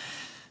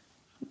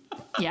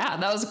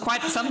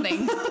quite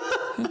something.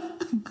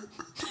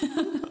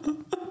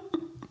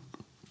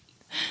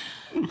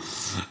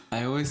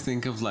 I always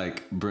think of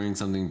like brewing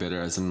something bitter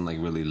as something like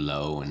really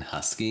low and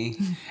husky,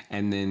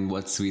 and then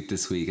what's sweet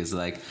this week is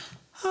like,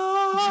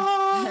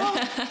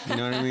 ah. You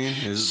know what I mean?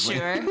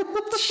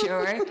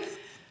 Sure.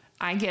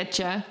 I get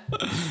ya.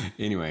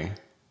 Anyway,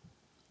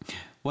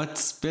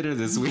 what's bitter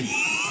this week?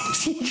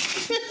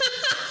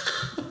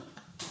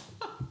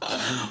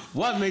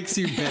 What makes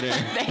you bitter?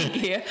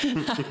 Thank you.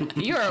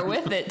 You are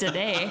with it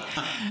today.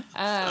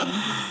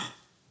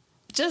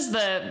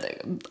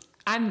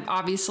 I'm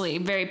obviously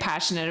very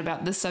passionate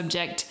about this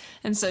subject.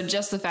 And so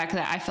just the fact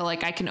that I feel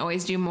like I can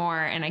always do more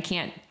and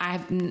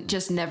I've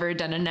just never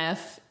done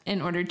enough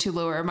in order to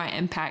lower my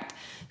impact.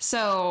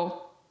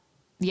 So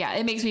yeah,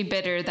 it makes me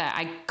bitter that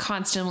I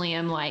constantly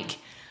am like,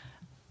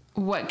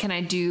 what can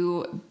I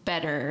do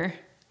better?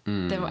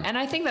 And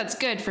I think that's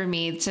good for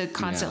me to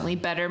constantly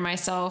better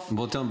myself.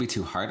 Well, don't be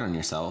too hard on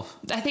yourself.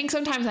 I think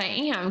sometimes I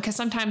am, because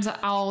sometimes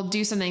I'll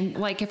do something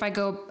like if I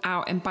go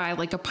out and buy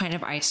like a pint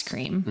of ice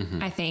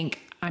cream, I think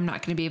I'm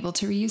not going to be able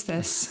to reuse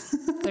this.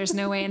 There's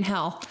no way in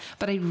hell.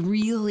 But I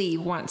really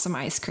want some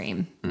ice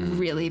cream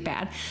really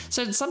bad.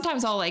 So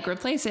sometimes I'll like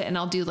replace it and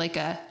I'll do like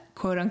a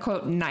quote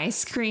unquote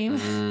nice cream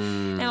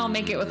and I'll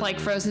make it with like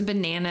frozen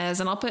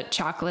bananas and I'll put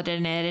chocolate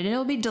in it and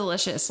it'll be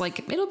delicious.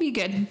 Like it'll be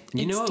good.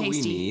 You know what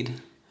tasty. We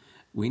need?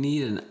 We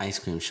need an ice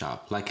cream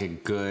shop, like a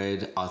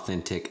good,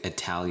 authentic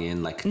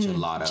Italian, like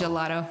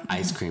gelato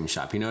ice cream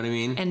shop. You know what I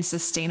mean? And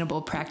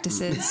sustainable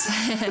practices.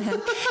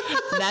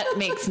 That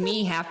makes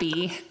me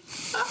happy.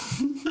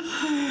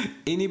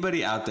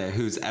 Anybody out there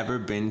who's ever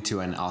been to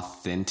an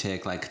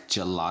authentic, like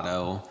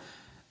gelato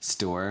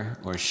store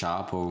or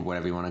shop or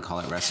whatever you want to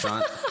call it,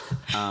 restaurant,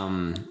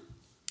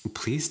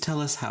 please tell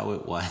us how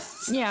it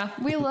was. Yeah,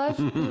 we love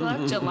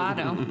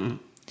gelato.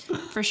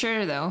 For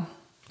sure, though.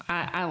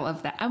 I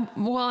love that. And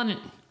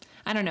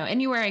I don't know.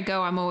 Anywhere I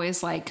go, I'm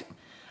always like,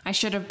 I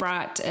should have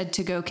brought a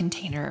to-go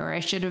container, or I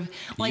should have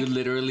you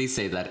literally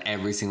say that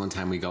every single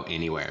time we go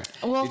anywhere.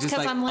 Well,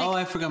 because I'm like, oh,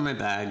 I forgot my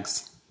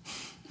bags.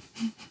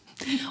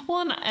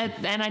 Well,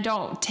 and I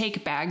don't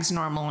take bags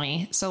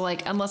normally. So,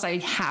 like, unless I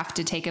have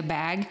to take a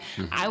bag,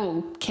 I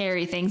will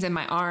carry things in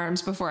my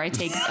arms before I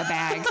take a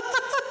bag.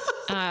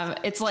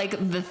 It's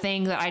like the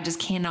thing that I just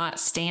cannot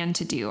stand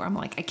to do. I'm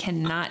like, I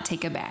cannot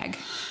take a bag.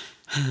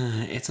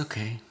 It's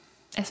okay.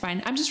 It's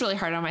fine. I'm just really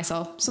hard on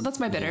myself. So that's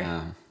my bitter.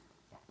 Yeah.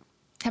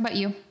 How about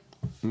you?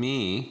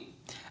 Me,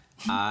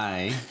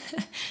 I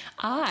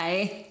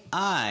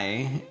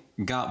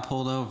got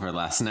pulled over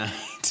last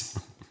night.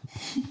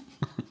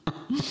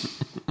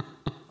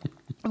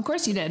 Of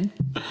course you did.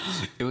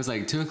 It was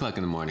like 2:00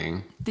 in the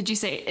morning. Did you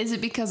say, is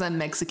it because I'm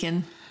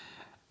Mexican?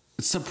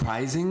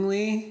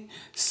 Surprisingly,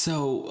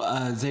 so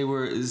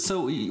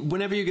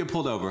whenever you get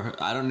pulled over,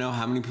 I don't know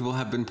how many people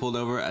have been pulled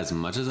over as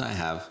much as I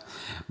have,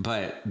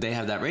 but they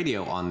have that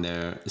radio on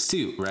their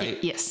suit, right?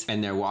 Yes.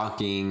 And they're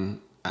walking,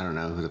 I don't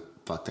know who the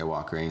fuck they're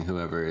walking,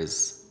 whoever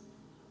is,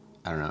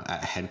 I don't know,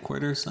 at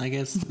headquarters, I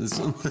guess.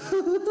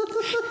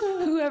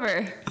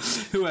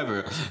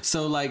 Whoever.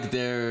 So like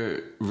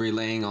they're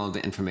relaying all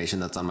the information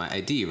that's on my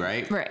ID,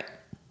 right? Right.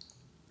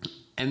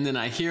 And then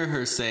I hear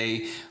her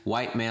say,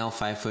 white male,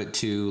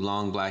 5'2",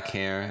 long black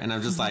hair. And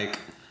I'm just like,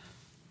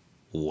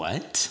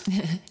 what?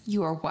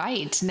 You are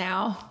white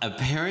now.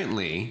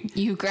 Apparently.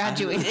 You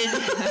graduated.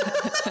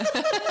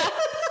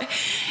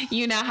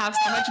 You now have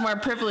so much more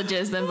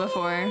privileges than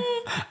before.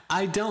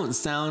 I don't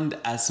sound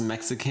as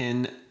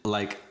Mexican,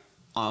 like,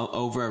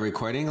 over a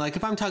recording. Like,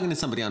 if I'm talking to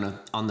somebody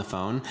on the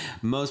phone,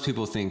 most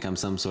people think I'm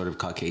some sort of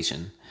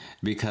Caucasian.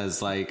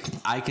 Because, like,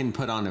 I can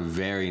put on a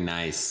very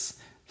nice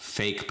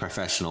fake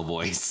professional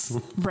voice.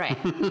 Right.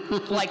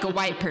 Like a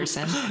white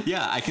person.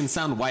 Yeah, I can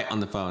sound white on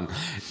the phone.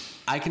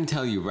 I can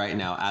tell you right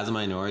now, as a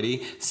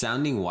minority,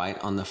 sounding white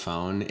on the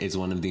phone is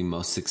one of the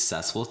most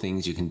successful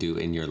things you can do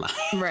in your life.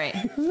 Right.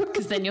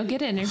 Because then you'll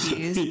get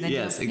interviews. And then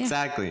yes,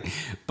 exactly.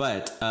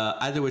 But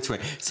either which way.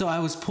 So I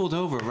was pulled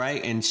over,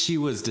 right? And she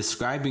was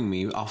describing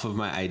me off of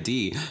my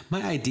ID.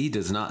 My ID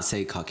does not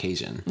say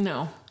Caucasian.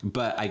 No.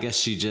 But I guess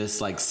she just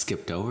like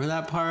skipped over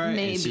that part.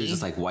 Maybe. And she was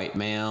just like white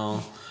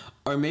male.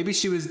 Or maybe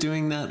she was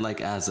doing that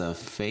like as a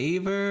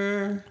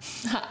favor.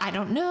 I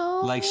don't know.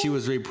 Like she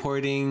was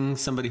reporting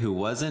somebody who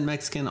wasn't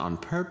Mexican on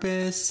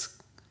purpose.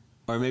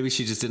 Or maybe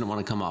she just didn't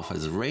want to come off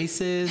as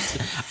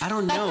racist. I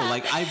don't know.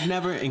 Like I've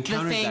never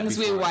encountered that before. The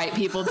things we white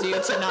people do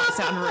to not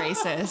sound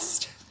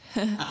racist.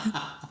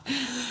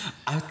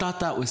 I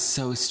thought that was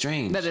so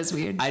strange. That is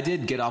weird. I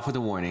did get off with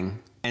a warning.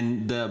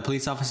 And the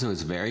police officer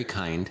was very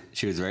kind.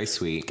 She was very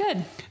sweet.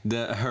 Good.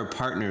 Her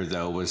partner,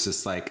 though, was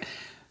just like...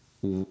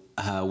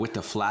 with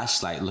the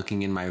flashlight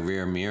looking in my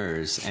rear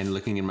mirrors and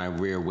looking in my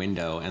rear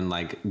window and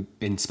like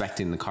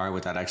inspecting the car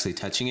without actually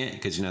touching it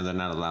because you know they're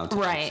not allowed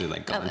to actually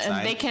like go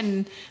inside.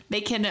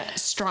 They can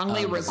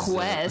strongly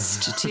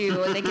request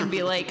to. They can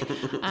be like,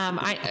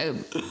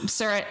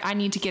 sir, I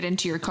need to get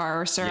into your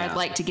car, or sir, I'd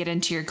like to get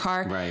into your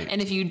car. Right.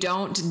 And if you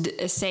don't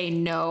say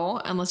no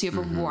unless you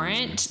have a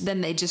warrant, then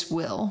they just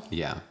will.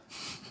 Yeah.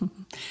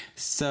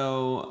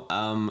 So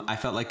I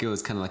felt like it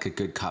was kind of like a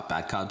good cop,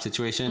 bad cop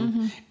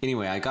situation.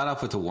 Anyway, I got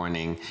off with a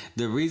warning.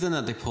 The reason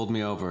that they pulled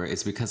me over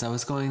is because I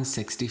was going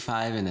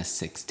 65 in a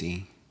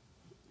 60.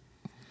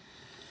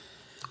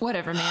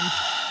 Whatever, man.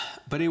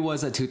 But it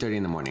was at 2:30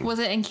 in the morning. Was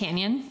it in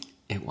Canyon?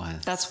 It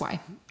was. That's why.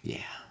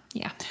 Yeah.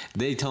 Yeah.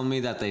 They told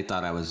me that they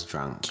thought I was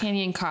drunk.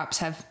 Canyon cops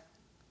have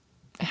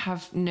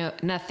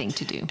nothing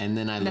to do. And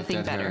then I looked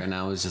at her and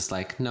I was just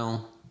like,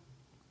 no,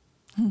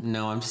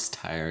 I'm just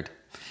tired.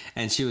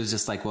 And she was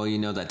just like, well, you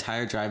know that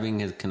tired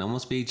driving can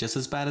almost be just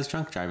as bad as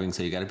drunk driving,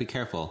 so you got to be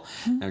careful.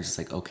 And I was just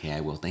like, okay, I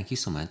will. Thank you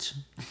so much.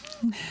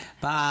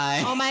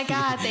 Bye. Oh my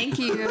God, thank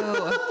you.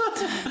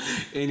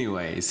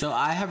 Anyway, so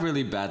I have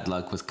really bad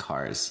luck with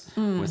cars,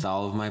 with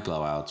all of my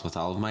blowouts, with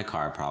all of my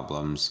car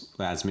problems,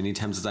 as many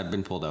times as I've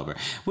been pulled over.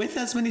 With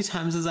as many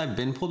times as I've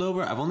been pulled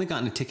over, I've only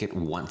gotten a ticket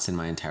once in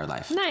my entire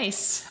life.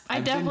 Nice.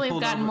 I definitely have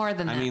gotten more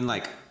than that. I mean,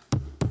 like...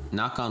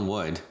 knock on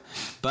wood.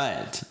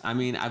 But, I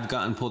mean, I've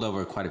gotten pulled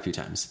over quite a few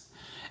times.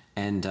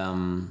 And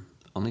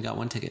only got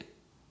one ticket.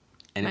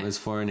 And it was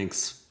for an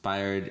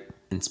expired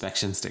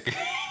inspection sticker.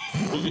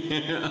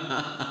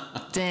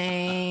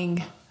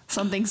 Dang.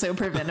 Something so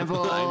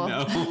preventable. I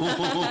know.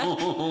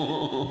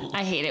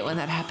 I hate it when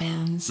that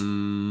happens.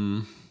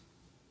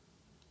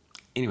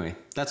 Anyway,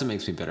 that's what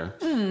makes me bitter.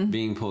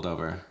 Being pulled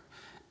over.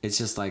 It's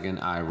just like an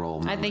eye roll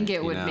moment. I think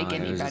it would make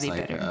anybody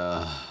like,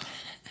 bitter.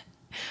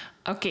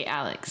 Okay,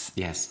 Alex.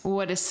 Yes.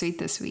 What is sweet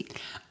this week?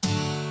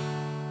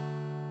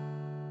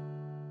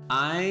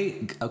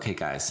 Okay,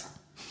 guys.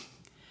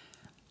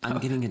 I'm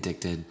getting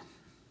addicted.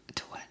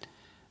 To what?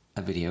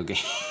 A video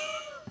game.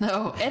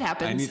 No, it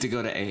happens. I need to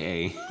go to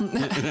AA.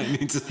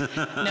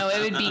 No, it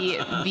would be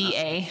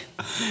VA.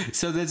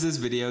 So there's this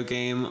video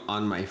game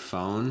on my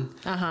phone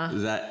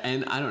that,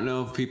 and I don't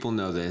know if people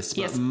know this,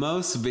 but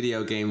most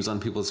video games on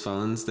people's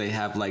phones, they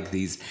have like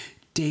these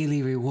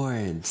daily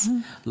rewards.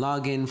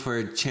 Log in for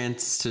a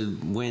chance to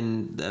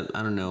win,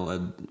 I don't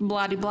know,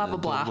 blah blah blah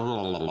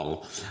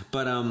blah.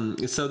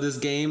 But so this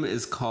game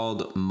is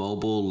called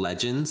Mobile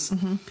Legends.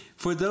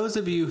 For those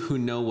of you who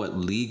know what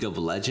League of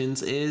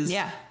Legends is,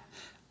 Yeah.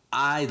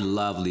 I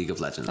love League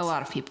of Legends. A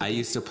lot of people I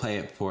used to play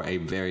it for a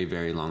very,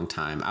 very long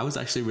time. I was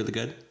actually really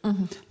good.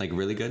 Like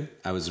really good.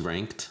 I was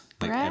ranked.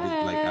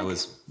 I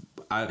was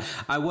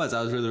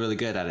really, really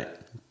good at it.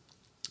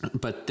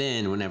 But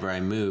then whenever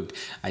I moved,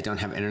 I don't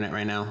have internet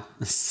right now.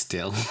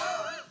 Still.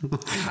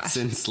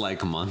 Since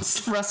like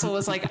months. Russell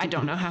was like, I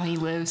don't know how he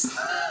lives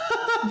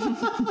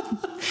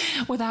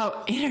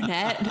without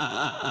internet.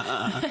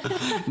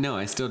 No,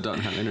 I still don't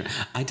have internet.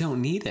 I don't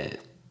need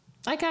it.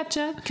 I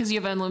gotcha. Because you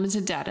have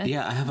unlimited data.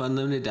 Yeah, I have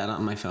unlimited data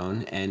on my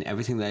phone, and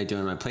everything that I do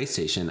on my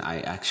PlayStation,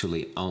 I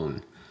actually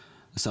own.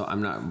 So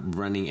I'm not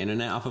running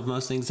internet off of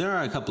most things. There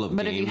are a couple of games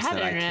that I can't play. But if you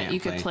had internet, you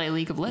could play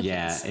League of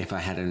Legends. Yeah, if I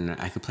had internet,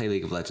 I could play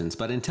League of Legends.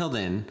 But until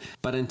then,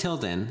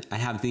 I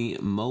have the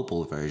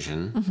mobile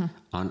version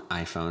on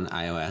iPhone,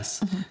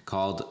 iOS,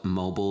 called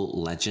Mobile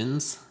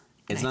Legends.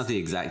 It's not the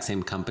exact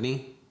same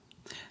company,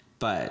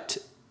 but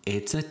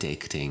it's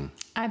addicting.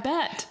 I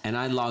bet. And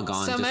I log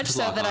on. So much so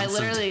that I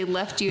literally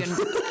left you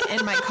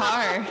in my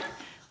car,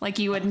 like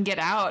you wouldn't get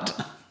out.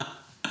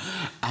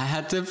 I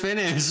had to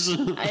finish.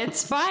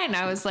 It's fine.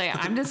 I was like,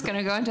 I'm just going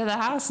to go into the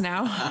house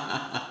now.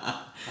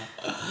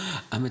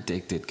 I'm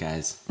addicted,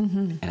 guys.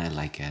 And I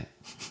like it.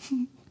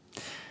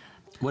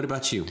 What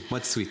about you?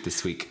 What's sweet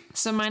this week?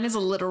 So mine is a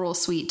literal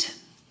sweet.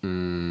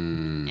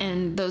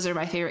 And those are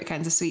my favorite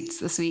kinds of sweets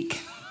this week.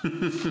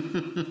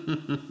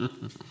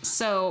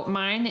 So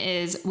mine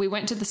is, we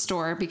went to the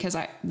store because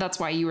that's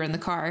why you were in the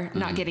car,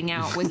 not getting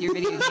out with your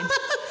video game.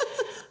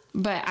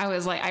 But I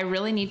was like, I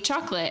really need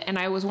chocolate. And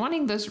I was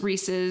wanting those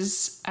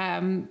Reese's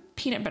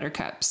peanut butter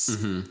cups.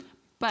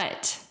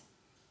 But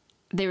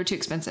they were too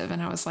expensive.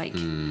 And I was like,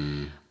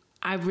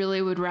 I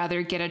really would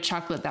rather get a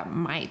chocolate that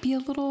might be a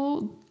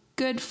little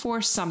good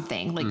for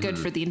something. Like good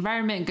for the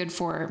environment, good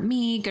for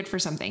me, good for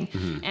something.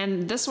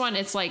 And this one,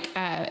 it's like,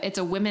 it's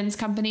a women's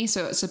company.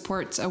 So it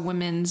supports a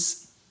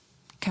women's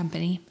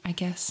company, I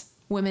guess.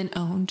 Women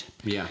owned.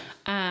 Yeah.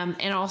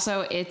 And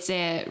also it's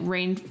a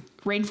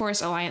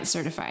Rainforest Alliance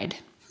certified.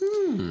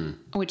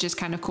 Which is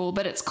kind of cool,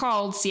 but it's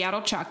called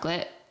Seattle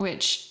Chocolate,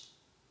 which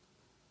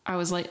I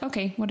was like,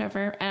 okay,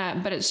 whatever.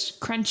 But it's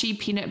crunchy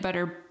peanut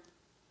butter,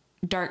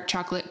 dark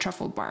chocolate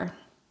truffle bar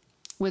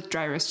with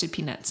dry roasted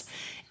peanuts.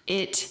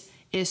 It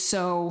is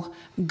so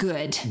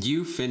good.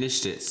 You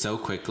finished it so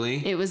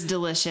quickly. It was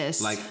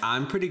delicious. Like,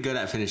 I'm pretty good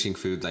at finishing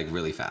food, like,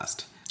 really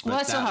fast. Well,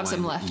 I still have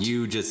some left.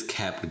 You just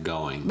kept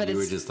going. But you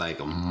were just like,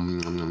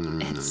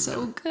 it's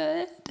so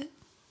good.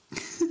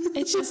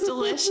 It's just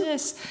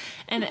delicious.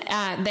 And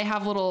they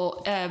have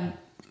little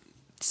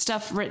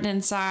stuff written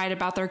inside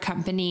about their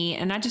company.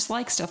 And I just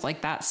like stuff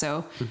like that.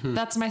 So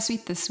that's my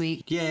sweet this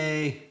week.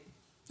 Yay.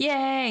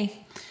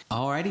 Yay.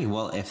 Alrighty.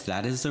 Well, if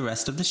that is the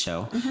rest of the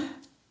show,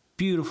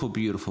 beautiful,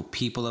 beautiful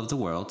people of the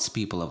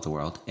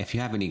world, if you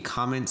have any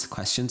comments,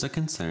 questions, or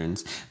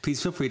concerns,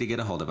 please feel free to get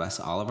a hold of us.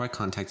 All of our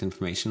contact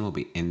information will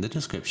be in the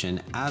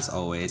description, as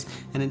always.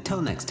 And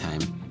until next time,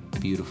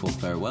 beautiful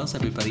farewells,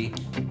 everybody.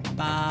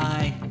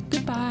 Bye.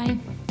 Goodbye.